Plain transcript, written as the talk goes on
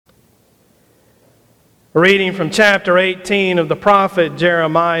Reading from chapter 18 of the prophet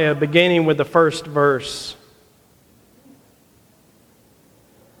Jeremiah, beginning with the first verse.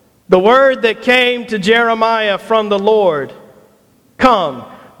 The word that came to Jeremiah from the Lord, "Come,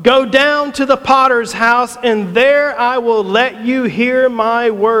 go down to the potter's house, and there I will let you hear my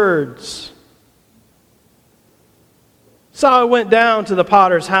words." So I went down to the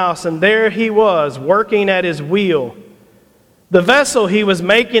potter's house, and there he was, working at his wheel. The vessel he was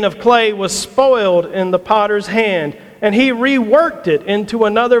making of clay was spoiled in the potter's hand, and he reworked it into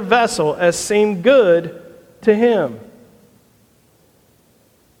another vessel as seemed good to him.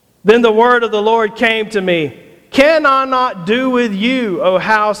 Then the word of the Lord came to me, "Can I not do with you, O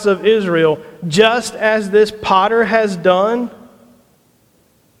house of Israel, just as this potter has done?"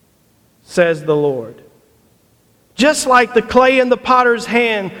 says the Lord. "Just like the clay in the potter's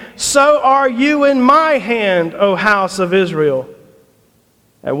hand, so are you in my hand, O house of Israel.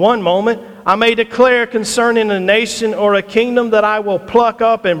 At one moment, I may declare concerning a nation or a kingdom that I will pluck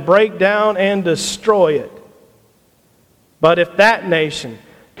up and break down and destroy it. But if that nation,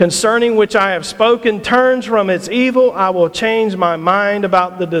 concerning which I have spoken, turns from its evil, I will change my mind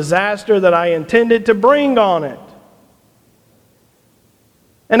about the disaster that I intended to bring on it.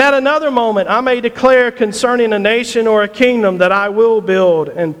 And at another moment, I may declare concerning a nation or a kingdom that I will build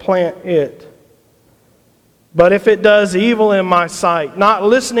and plant it. But if it does evil in my sight, not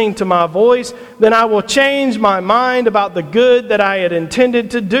listening to my voice, then I will change my mind about the good that I had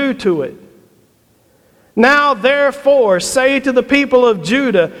intended to do to it. Now therefore say to the people of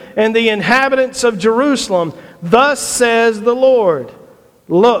Judah and the inhabitants of Jerusalem, thus says the Lord,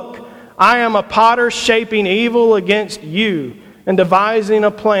 look, I am a potter shaping evil against you and devising a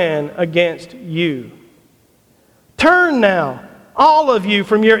plan against you. Turn now, all of you,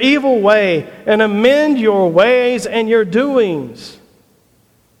 from your evil way and amend your ways and your doings.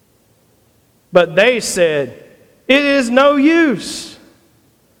 But they said, it is no use.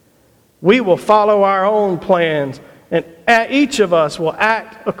 We will follow our own plans, and each of us will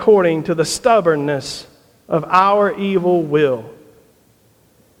act according to the stubbornness of our evil will.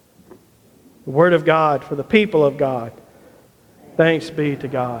 The word of God for the people of God. Thanks be to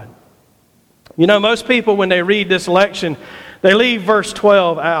God. You know, most people, when they read this lection, they leave verse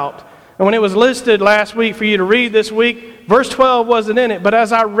 12 out. And when it was listed last week for you to read this week, verse 12 wasn't in it. But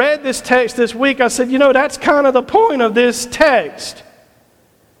as I read this text this week, I said, you know, that's kind of the point of this text.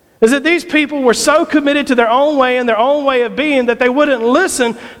 Is that these people were so committed to their own way and their own way of being that they wouldn't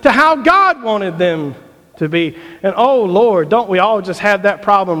listen to how God wanted them to be. And oh Lord, don't we all just have that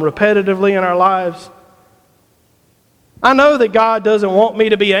problem repetitively in our lives? I know that God doesn't want me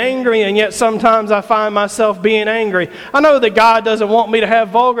to be angry, and yet sometimes I find myself being angry. I know that God doesn't want me to have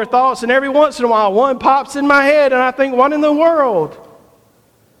vulgar thoughts, and every once in a while one pops in my head and I think, what in the world?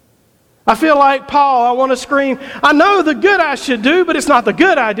 I feel like Paul, I want to scream, I know the good I should do, but it's not the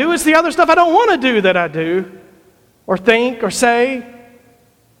good I do, it's the other stuff I don't want to do that I do, or think, or say.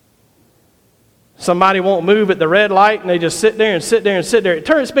 Somebody won't move at the red light, and they just sit there and sit there and sit there.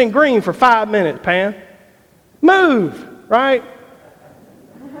 It's been green for 5 minutes, Pam. Move! Right?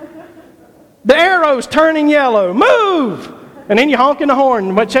 The arrow's turning yellow. Move! And then you honking the horn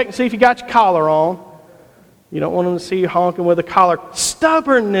and check and see if you got your collar on. You don't want them to see you honking with a collar.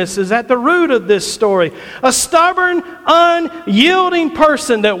 Stubbornness is at the root of this story. A stubborn, unyielding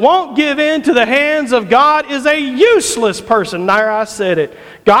person that won't give in to the hands of God is a useless person. There, I said it.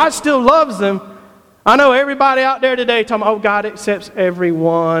 God still loves them. I know everybody out there today talking, oh, God accepts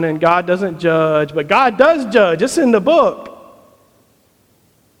everyone and God doesn't judge. But God does judge. It's in the book.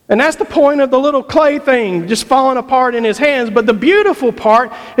 And that's the point of the little clay thing just falling apart in his hands. But the beautiful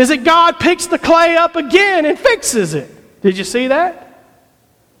part is that God picks the clay up again and fixes it. Did you see that?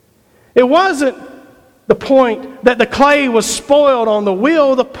 It wasn't the point that the clay was spoiled on the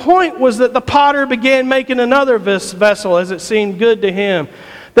wheel. The point was that the potter began making another vessel as it seemed good to him.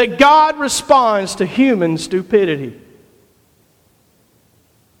 That God responds to human stupidity.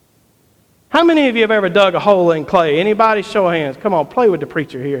 How many of you have ever dug a hole in clay? Anybody? Show of hands. Come on, play with the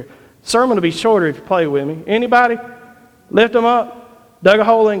preacher here. Sermon will be shorter if you play with me. Anybody? Lift them up. Dug a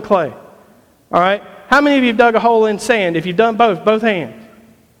hole in clay. All right. How many of you have dug a hole in sand? If you've done both hands.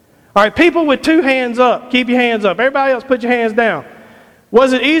 All right, people with 2 hands up, keep your hands up. Everybody else, put your hands down.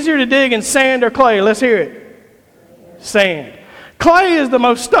 Was it easier to dig in sand or clay? Let's hear it. Sand. Clay is the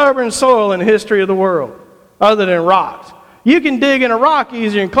most stubborn soil in the history of the world, other than rocks. You can dig in a rock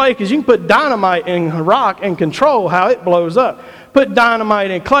easier than clay because you can put dynamite in a rock and control how it blows up. Put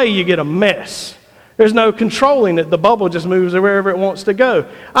dynamite in clay, you get a mess. There's no controlling it. The bubble just moves wherever it wants to go.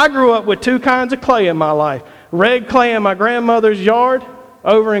 I grew up with 2 kinds of clay in my life. Red clay in my grandmother's yard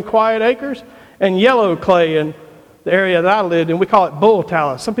over in Quiet Acres, And yellow clay in the area that I lived in, we call it bull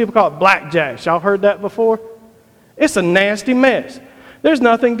talent. Some people call it blackjack. Y'all heard that before? It's a nasty mess. There's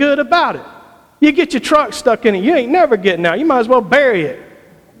nothing good about it. You get your truck stuck in it, you ain't never getting out. You might as well bury it.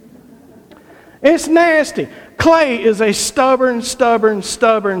 It's nasty. Clay is a stubborn soil.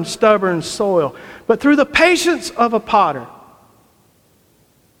 But through the patience of a potter,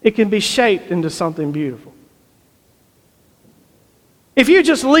 it can be shaped into something beautiful. If you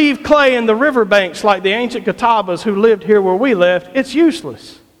just leave clay in the riverbanks like the ancient Catawbas who lived here where we lived, it's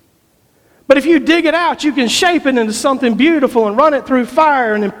useless. But if you dig it out, you can shape it into something beautiful and run it through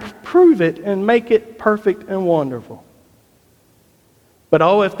fire and improve it and make it perfect and wonderful. But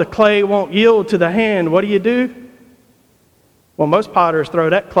oh, if the clay won't yield to the hand, what do? Well, most potters throw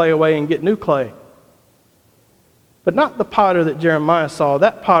that clay away and get new clay. But not the potter that Jeremiah saw.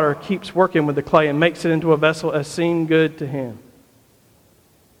 That potter keeps working with the clay and makes it into a vessel as seemed good to him.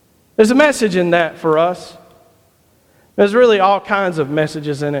 There's a message in that for us. There's really all kinds of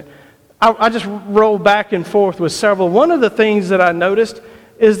messages in it. I just roll back and forth with several. One of the things that I noticed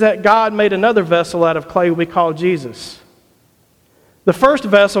is that God made another vessel out of clay we call Jesus. The first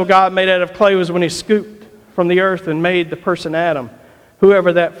vessel God made out of clay was when he scooped from the earth and made the person Adam.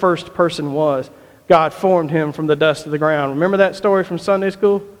 Whoever that first person was, God formed him from the dust of the ground. Remember that story from Sunday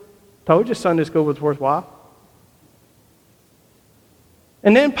school? Told you Sunday school was worthwhile.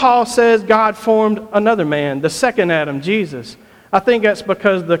 And then Paul says God formed another man, the second Adam, Jesus. I think that's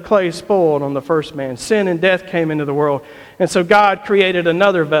because the clay spoiled on the first man. Sin and death came into the world. And so God created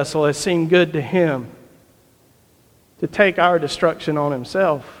another vessel that seemed good to him to take our destruction on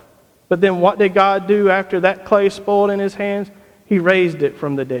himself. But then what did God do after that clay spoiled in his hands? He raised it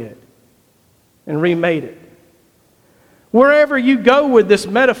from the dead and remade it. Wherever you go with this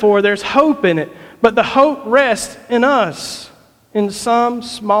metaphor, there's hope in it. But the hope rests in us in some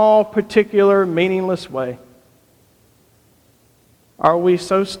small, particular, meaningless way. Are we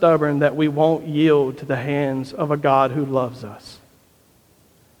so stubborn that we won't yield to the hands of a God who loves us?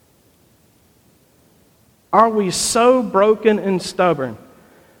 Are we so broken and stubborn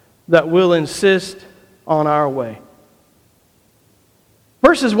that we'll insist on our way?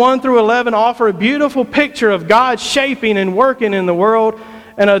 Verses 1 through 11 offer a beautiful picture of God shaping and working in the world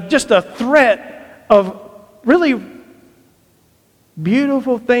and just a threat of really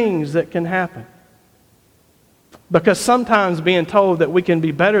beautiful things that can happen. Because sometimes being told that we can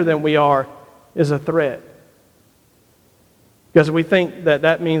be better than we are is a threat. Because we think that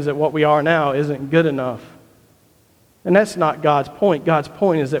that means that what we are now isn't good enough. And that's not God's point. God's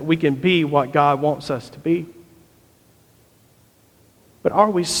point is that we can be what God wants us to be. But are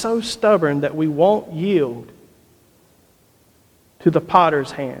we so stubborn that we won't yield to the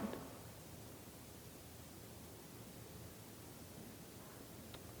potter's hand?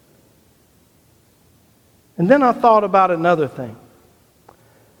 And then I thought about another thing.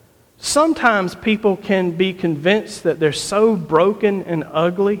 Sometimes people can be convinced that they're so broken and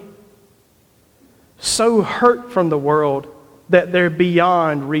ugly, so hurt from the world, that they're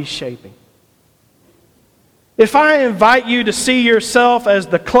beyond reshaping. If I invite you to see yourself as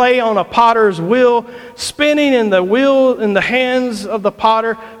the clay on a potter's wheel, spinning in the wheel in the hands of the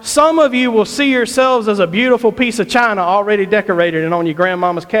potter, some of you will see yourselves as a beautiful piece of china already decorated and on your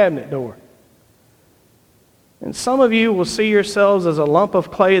grandmama's cabinet door. And some of you will see yourselves as a lump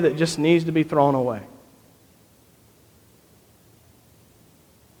of clay that just needs to be thrown away.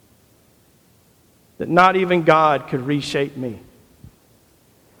 That not even God could reshape me.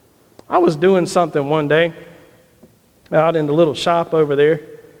 I was doing something one day out in the little shop over there.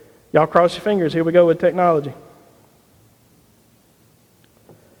 Y'all cross your fingers. Here we go with technology.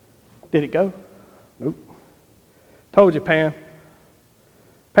 Did it go? Nope. Told you, Pam.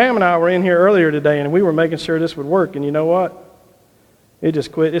 Pam and I were in here earlier today, and we were making sure this would work. And you know what? It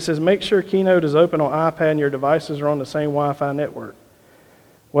just quit. It says, make sure Keynote is open on iPad and your devices are on the same Wi-Fi network.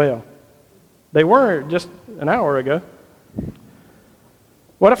 Well, they weren't just an hour ago.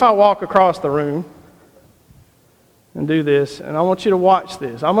 What if I walk across the room and do this? And I want you to watch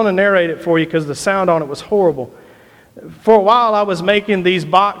this. I'm going to narrate it for you because the sound on it was horrible. For a while, I was making these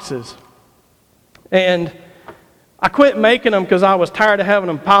boxes. And I quit making them because I was tired of having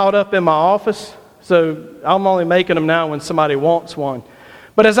them piled up in my office. So I'm only making them now when somebody wants one.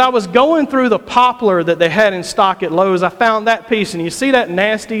 But as I was going through the poplar that they had in stock at Lowe's, I found that piece. And you see that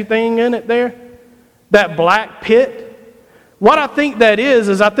nasty thing in it there? That black pit? What I think that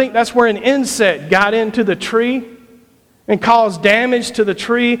is I think that's where an insect got into the tree and caused damage to the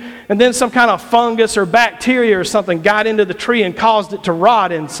tree. And then some kind of fungus or bacteria or something got into the tree and caused it to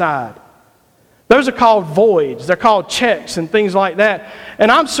rot inside. Those are called voids. They're called checks and things like that. And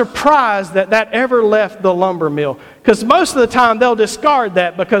I'm surprised that that ever left the lumber mill. Because most of the time they'll discard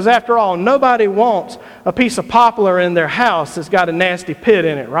that because, after all, nobody wants a piece of poplar in their house that's got a nasty pit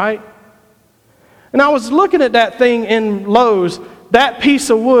in it, right? And I was looking at that thing in Lowe's, that piece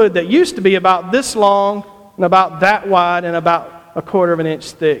of wood that used to be about this long and about that wide and about 1/4 of an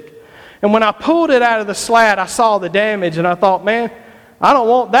inch thick. And when I pulled it out of the slat, I saw the damage and I thought, man, I don't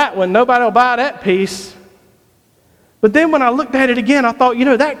want that one. Nobody will buy that piece. But then when I looked at it again, I thought,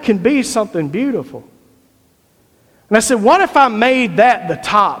 that can be something beautiful. And I said, what if I made that the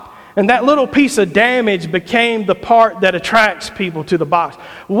top? And that little piece of damage became the part that attracts people to the box.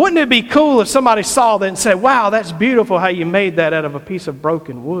 Wouldn't it be cool if somebody saw that and said, wow, that's beautiful how you made that out of a piece of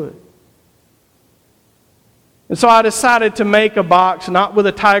broken wood? And so I decided to make a box, not with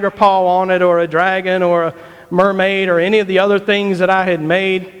a tiger paw on it or a dragon or a mermaid or any of the other things that I had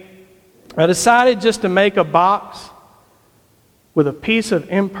made. I decided just to make a box with a piece of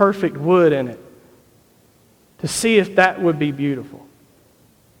imperfect wood in it to see if that would be beautiful.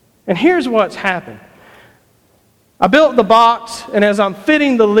 And here's what's happened. I built the box, and as I'm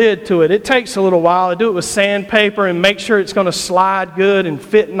fitting the lid to it, it takes a little while. I do it with sandpaper and make sure it's going to slide good and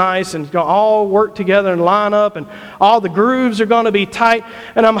fit nice and it's going to all work together and line up and all the grooves are going to be tight.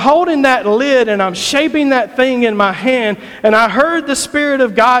 And I'm holding that lid and I'm shaping that thing in my hand, and I heard the Spirit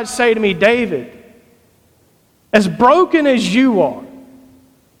of God say to me, David, as broken as you are,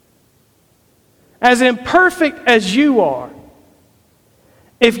 as imperfect as you are,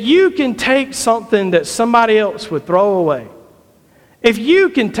 if you can take something that somebody else would throw away, if you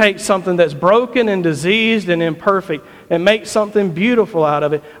can take something that's broken and diseased and imperfect and make something beautiful out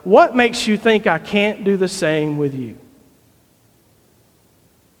of it, what makes you think I can't do the same with you?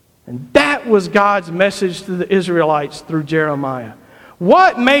 And that was God's message to the Israelites through Jeremiah.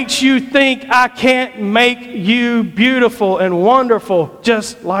 What makes you think I can't make you beautiful and wonderful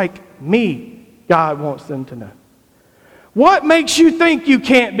just like me? God wants them to know. What makes you think you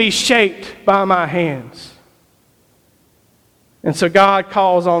can't be shaped by my hands? And so God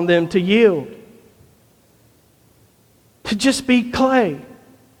calls on them to yield. To just be clay.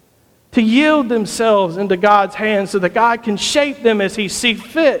 To yield themselves into God's hands so that God can shape them as He sees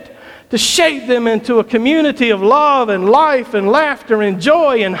fit. To shape them into a community of love and life and laughter and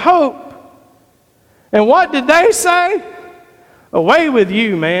joy and hope. And what did they say? Away with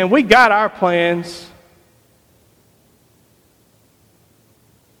you, man. We got our plans.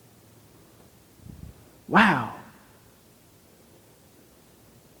 Wow.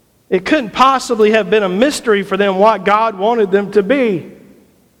 It couldn't possibly have been a mystery for them what God wanted them to be.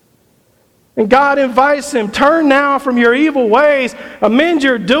 And God invites them, turn now from your evil ways, amend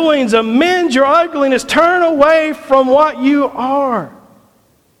your doings, amend your ugliness, turn away from what you are,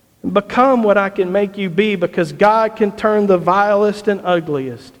 and become what I can make you be, because God can turn the vilest and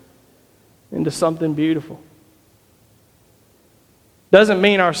ugliest into something beautiful. Doesn't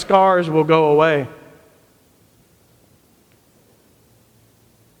mean our scars will go away.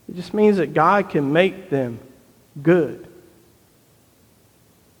 It just means that God can make them good.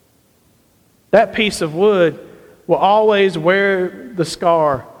 That piece of wood will always wear the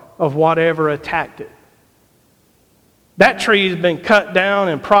scar of whatever attacked it. That tree's been cut down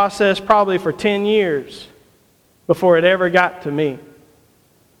and processed probably for 10 years before it ever got to me.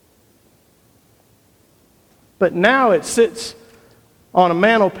 But now it sits on a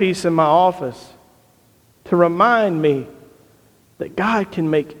mantelpiece in my office to remind me that God can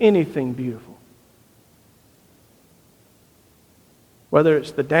make anything beautiful. Whether it's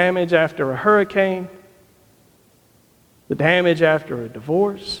the damage after a hurricane, the damage after a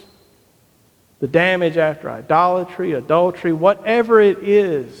divorce, the damage after idolatry, adultery, whatever it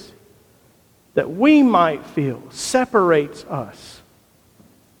is that we might feel separates us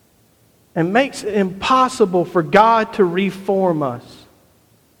and makes it impossible for God to reform us.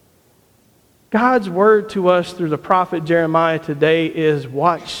 God's word to us through the prophet Jeremiah today is,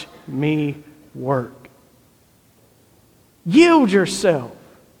 watch me work. Yield yourself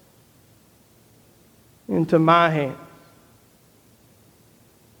into my hands.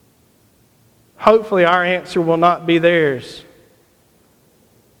 Hopefully our answer will not be theirs.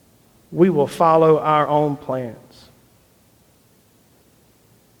 We will follow our own plans.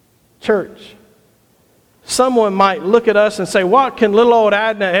 Church, someone might look at us and say, what can little old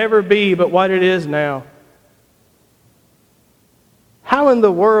Adna ever be but what it is now? How in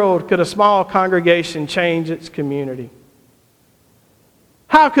the world could a small congregation change its community?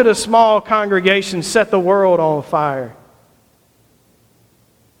 How could a small congregation set the world on fire?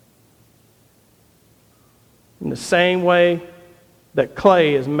 In the same way that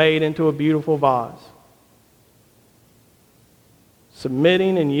clay is made into a beautiful vase,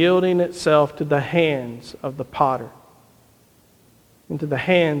 submitting and yielding itself to the hands of the potter, into the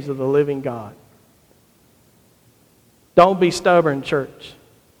hands of the living God. Don't be stubborn, church.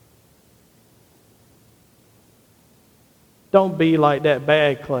 Don't be like that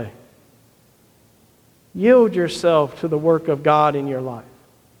bad clay. Yield yourself to the work of God in your life.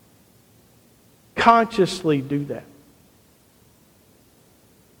 Consciously do that.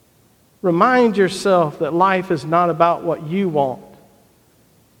 Remind yourself that life is not about what you want,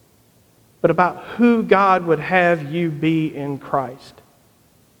 but about who God would have you be in Christ.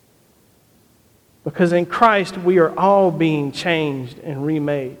 Because in Christ we are all being changed and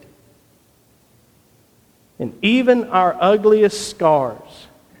remade. And even our ugliest scars,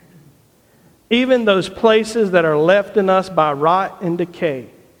 even those places that are left in us by rot and decay,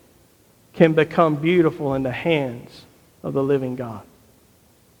 can become beautiful in the hands of the living God.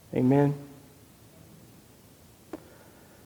 Amen.